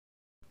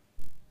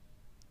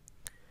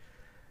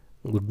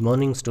Good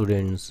morning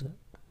students.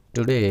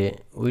 Today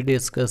we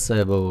discuss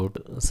about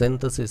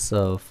synthesis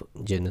of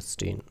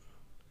genistein.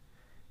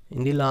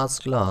 In the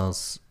last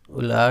class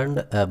we learned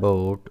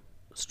about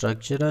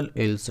structural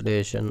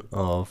elucidation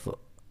of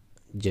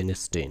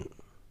genistein.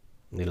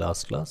 In the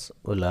last class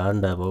we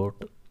learned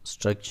about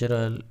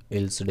structural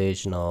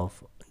elucidation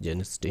of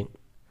genistein.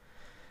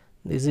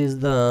 This is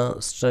the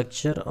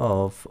structure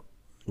of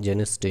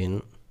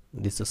genistein.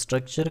 This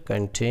structure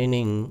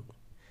containing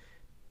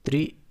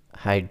three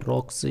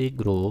hydroxy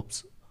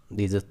groups.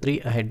 These are three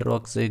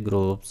hydroxy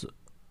groups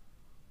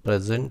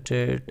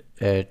presented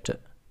at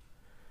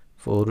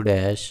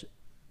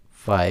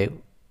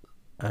 4-5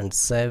 and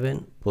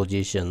 7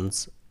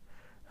 positions,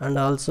 and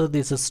also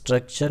this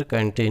structure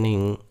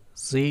containing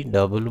C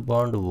double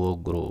bond O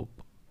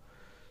group.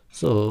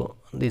 So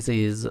this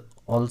is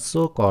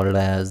also called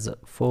as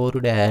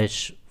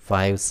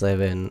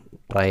 4-57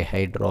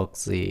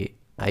 trihydroxy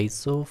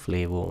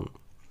isoflavone.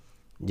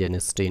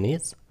 Genistein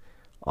is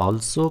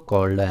also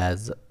called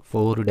as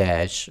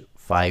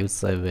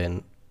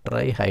 4-57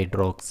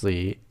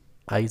 trihydroxy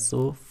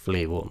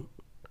isoflavone.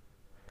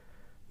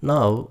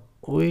 Now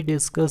we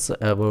discuss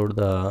about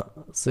the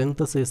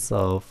synthesis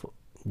of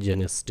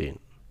genistein.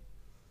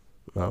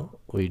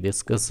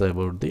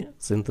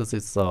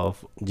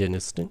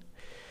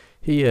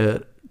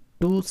 Here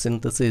two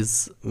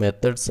synthesis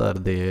methods are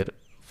there.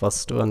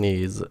 First one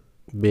is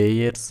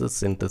Bayer's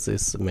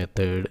synthesis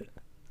method.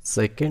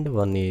 Second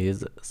one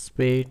is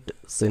Spate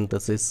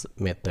synthesis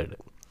method.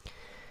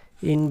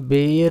 In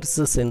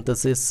Bayer's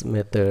synthesis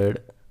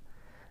method,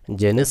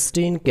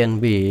 genistein can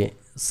be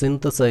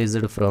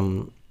synthesized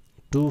from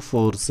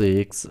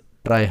 2,4,6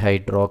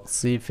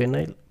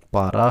 trihydroxyphenyl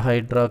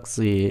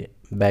parahydroxy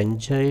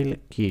benzyl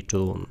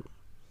ketone.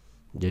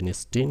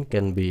 Genistein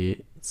can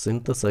be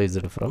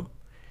synthesized from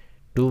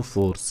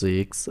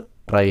 2,4,6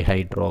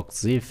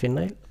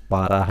 trihydroxyphenyl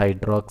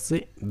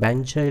parahydroxy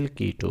benzyl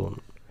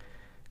ketone.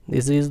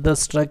 This is the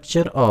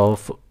structure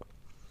of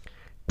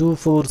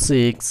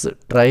 2,4,6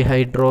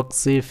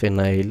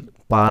 trihydroxyphenyl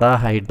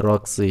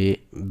parahydroxy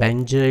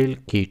benzyl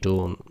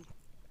ketone.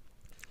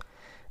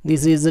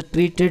 This is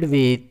treated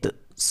with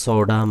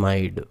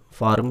sodamide.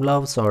 Formula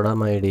of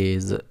sodamide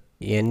is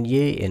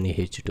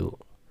NaNH2.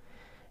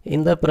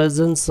 In the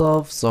presence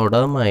of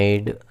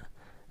sodamide,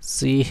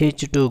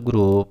 CH2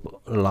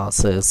 group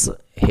loses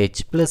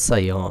H plus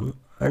ion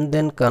and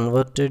then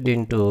converted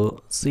into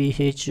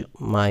CH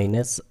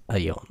minus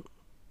ion.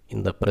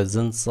 In the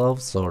presence of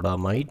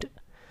sodamide,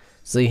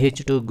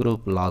 CH2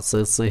 group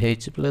loses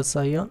H plus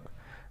ion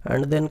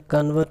and then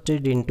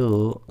converted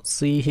into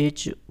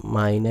CH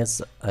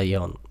minus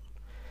ion.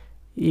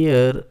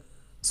 Here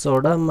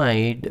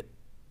sodamide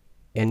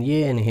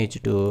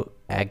NaNH2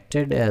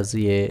 acted as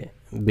a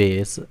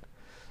base,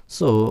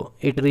 so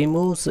it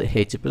removes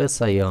H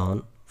plus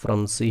ion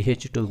from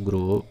CH2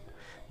 group.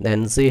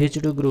 Then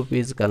CH2 group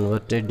is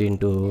converted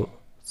into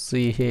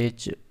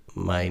CH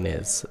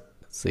minus.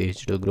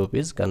 CH2 group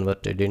is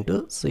converted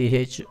into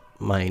CH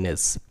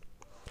minus.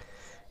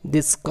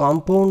 This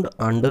compound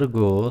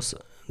undergoes,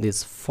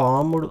 this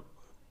formed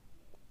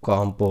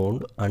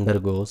compound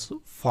undergoes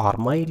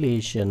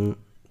formylation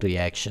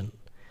reaction.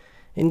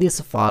 In this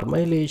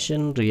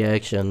formylation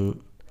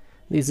reaction,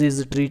 this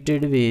is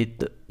treated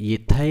with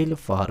ethyl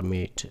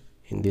formate.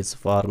 In this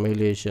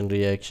formylation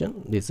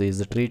reaction, this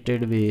is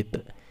treated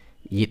with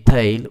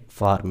ethyl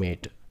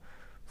formate.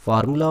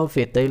 Formula of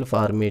ethyl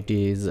formate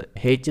is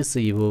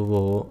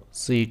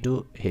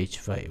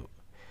HCOO-C2H5.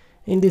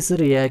 In this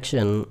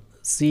reaction,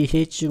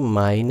 CH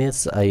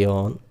minus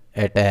ion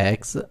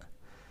attacks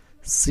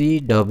C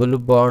double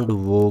bond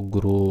O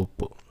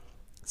group.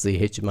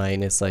 CH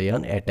minus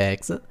ion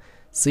attacks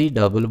C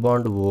double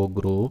bond O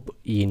group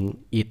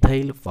in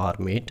ethyl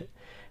formate.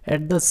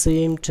 At the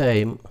same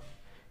time,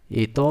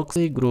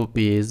 ethoxy group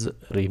is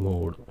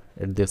removed.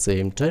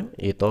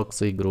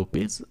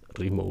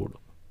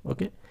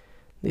 Okay,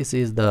 this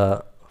is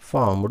the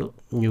formed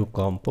new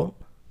compound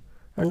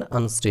and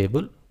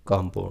unstable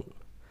compound.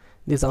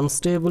 This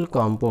unstable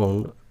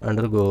compound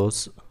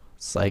undergoes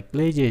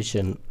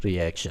cyclization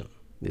reaction.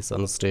 This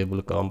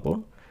unstable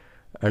compound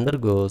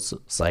undergoes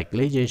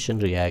cyclization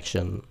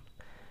reaction.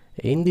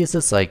 In this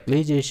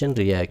cyclization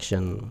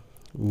reaction,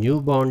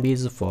 new bond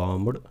is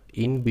formed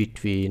in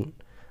between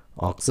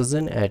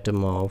oxygen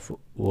atom of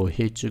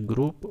OH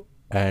group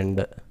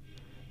and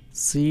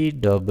C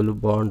double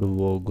bond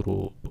O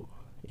group.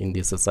 In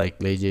this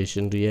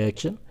cyclization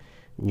reaction,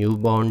 new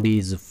bond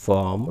is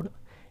formed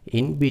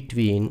in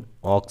between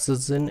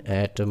oxygen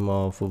atom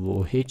of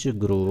OH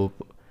group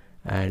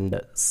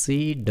and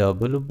C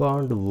double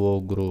bond O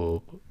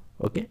group.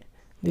 Okay,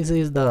 this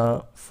is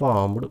the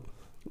formed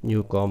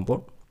new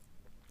compound.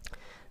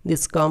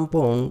 This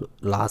compound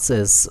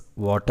loses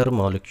water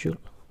molecule.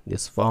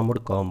 This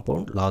formed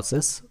compound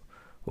loses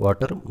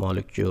water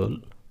molecule.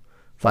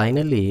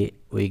 Finally,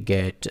 we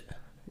get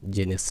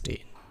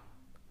genistein.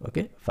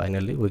 Okay,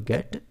 finally we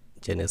get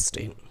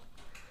genistein.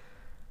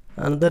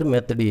 Another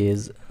method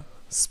is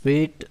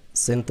Spate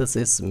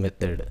synthesis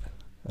method.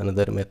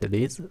 Another method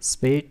is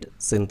spate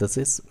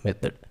synthesis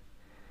method.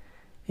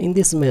 In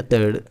this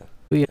method,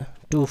 we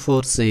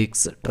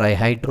 2,4,6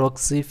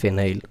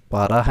 trihydroxyphenyl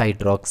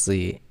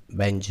parahydroxy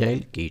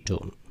benzyl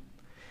ketone.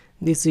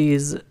 This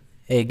is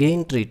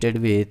again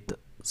treated with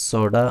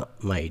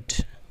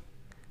sodamide.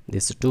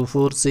 This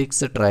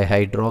 2,4,6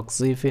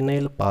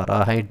 trihydroxyphenyl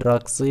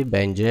parahydroxy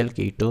benzyl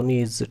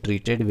ketone is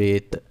treated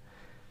with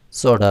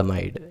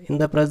sodamide. In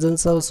the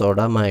presence of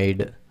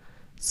sodamide,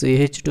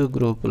 CH2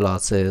 group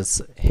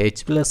loses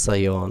H plus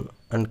ion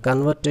and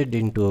converted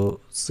into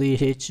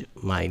CH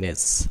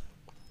minus.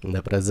 In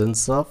the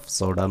presence of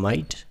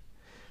sodamide,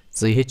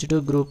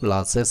 CH2 group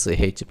loses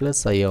H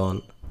plus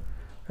ion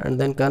and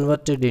then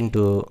converted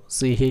into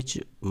CH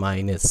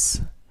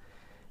minus.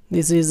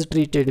 This is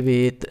treated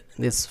with,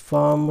 this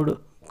formed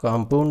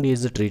compound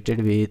is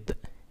treated with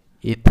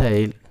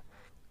ethyl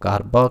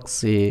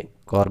carboxy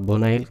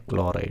carbonyl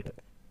chloride.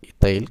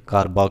 Ethyl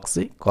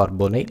carboxy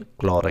carbonyl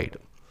chloride.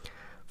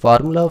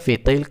 Formula of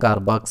ethyl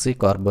carboxy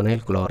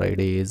carbonyl chloride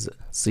is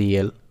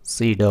Cl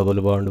C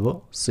double bond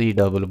O C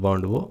double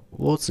bond O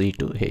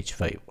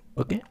OC2H5.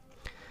 Okay.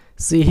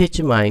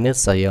 CH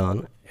minus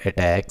ion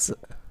attacks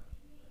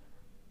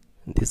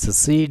this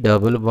C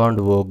double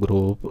bond O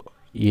group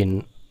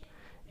in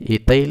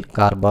ethyl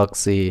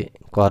carboxy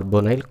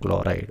carbonyl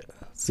chloride.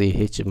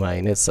 CH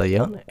minus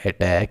ion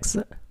attacks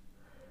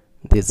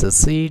this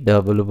C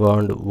double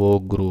bond O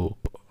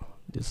group.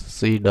 This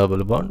C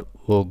double bond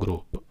O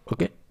group.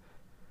 Okay.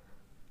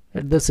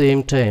 At the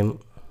same time,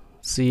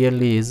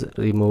 Cl is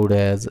removed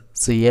as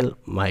Cl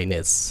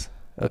minus.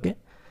 Okay.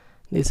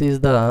 This is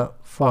the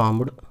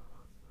formed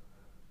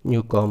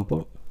new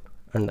compound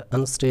and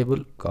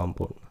unstable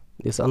compound.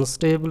 This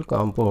unstable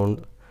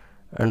compound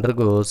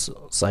undergoes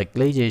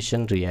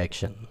cyclization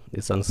reaction.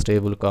 This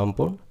unstable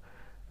compound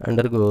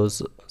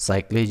undergoes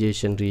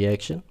cyclization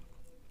reaction.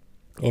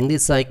 In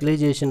this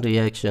cyclization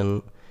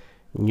reaction,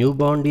 new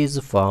bond is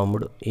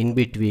formed in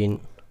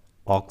between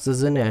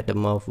oxygen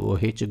atom of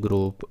OH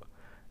group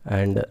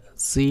and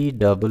C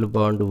double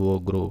bond O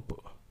group.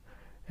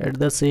 At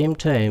the same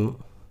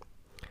time,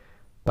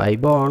 pi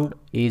bond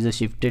is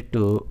shifted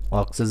to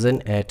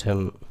oxygen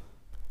atom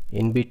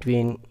in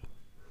between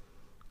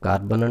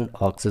carbon and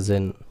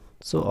oxygen.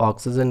 So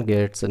oxygen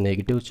gets a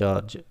negative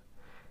charge.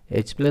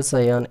 H plus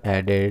ion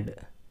added,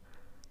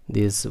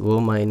 this O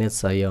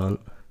minus ion,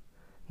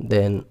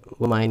 then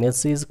O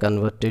minus is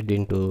converted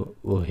into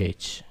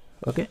OH.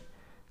 Okay.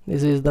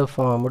 This is the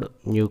formed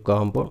new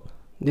compound.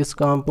 This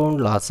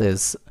compound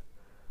loses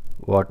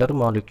water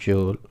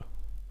molecule.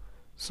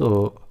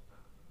 So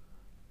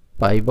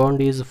pi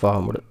bond is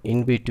formed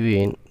in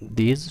between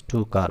these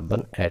two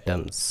carbon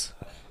atoms.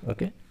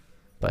 Okay.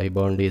 Pi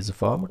bond is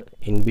formed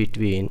in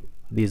between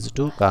these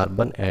two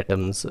carbon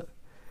atoms.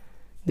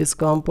 This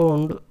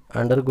compound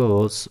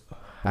undergoes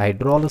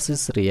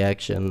hydrolysis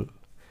reaction.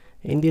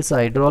 In this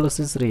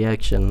hydrolysis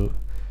reaction,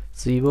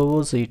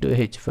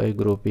 COOC2H5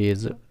 group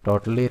is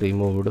totally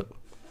removed.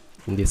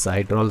 In this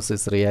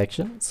hydrolysis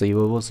reaction,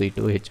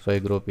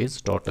 COOC2H5 group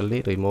is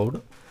totally removed.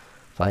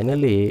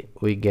 Finally,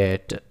 we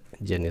get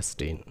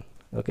genistein.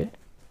 Okay.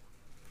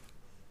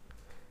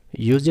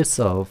 Uses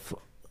of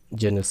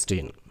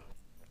genistein.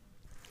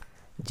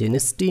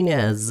 Genistein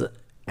has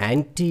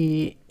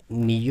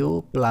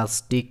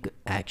anti-neoplastic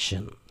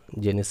action.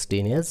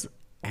 Genistein has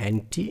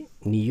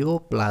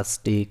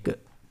anti-neoplastic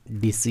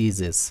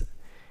diseases.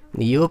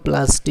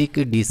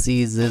 Neoplastic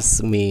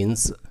diseases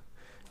means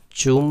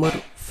tumor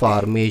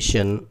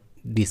formation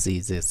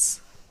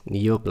diseases.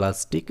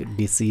 Neoplastic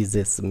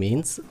diseases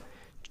means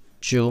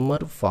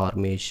tumor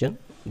formation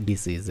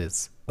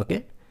diseases.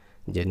 Okay.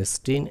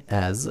 Genistein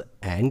has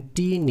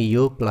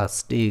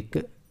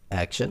anti-neoplastic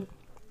action.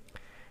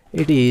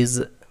 It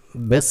is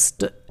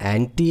best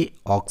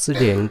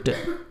antioxidant.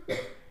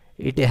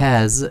 It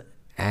has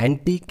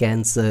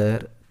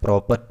anti-cancer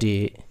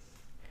property.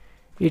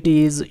 It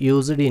is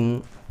used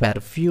in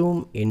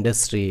perfume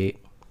industry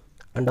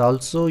and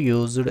also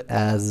used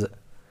as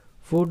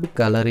food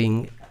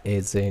coloring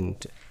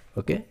agent.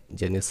 Okay.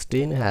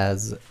 Genistein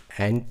has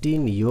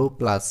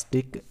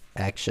anti-neoplastic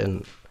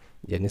action.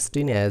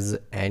 Genistein has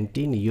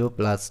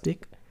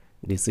anti-neoplastic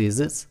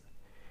diseases.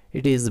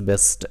 It is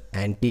best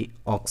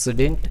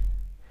antioxidant.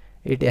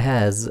 It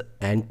has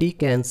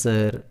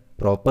anti-cancer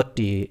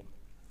property.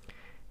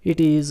 It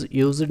is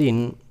used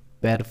in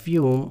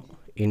perfume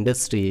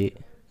industry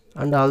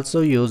and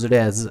also used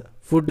as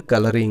food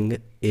coloring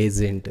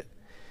agent.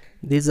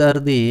 These are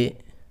the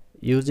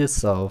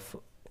uses of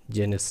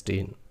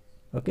genistein.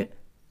 Okay.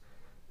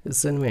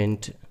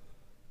 Assignment: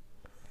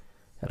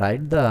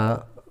 write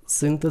the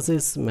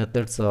synthesis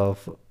methods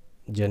of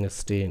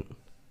genistein.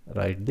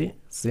 Write the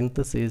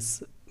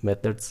synthesis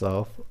methods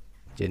of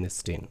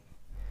genistein.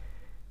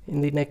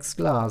 In the next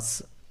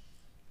class,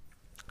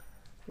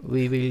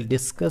 we will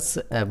discuss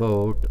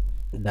about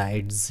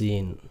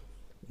diadzine.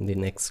 In the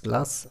next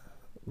class,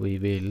 we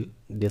will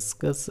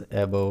discuss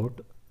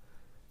about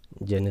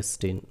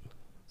diadzine.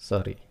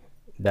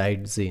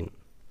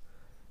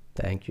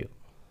 Thank you.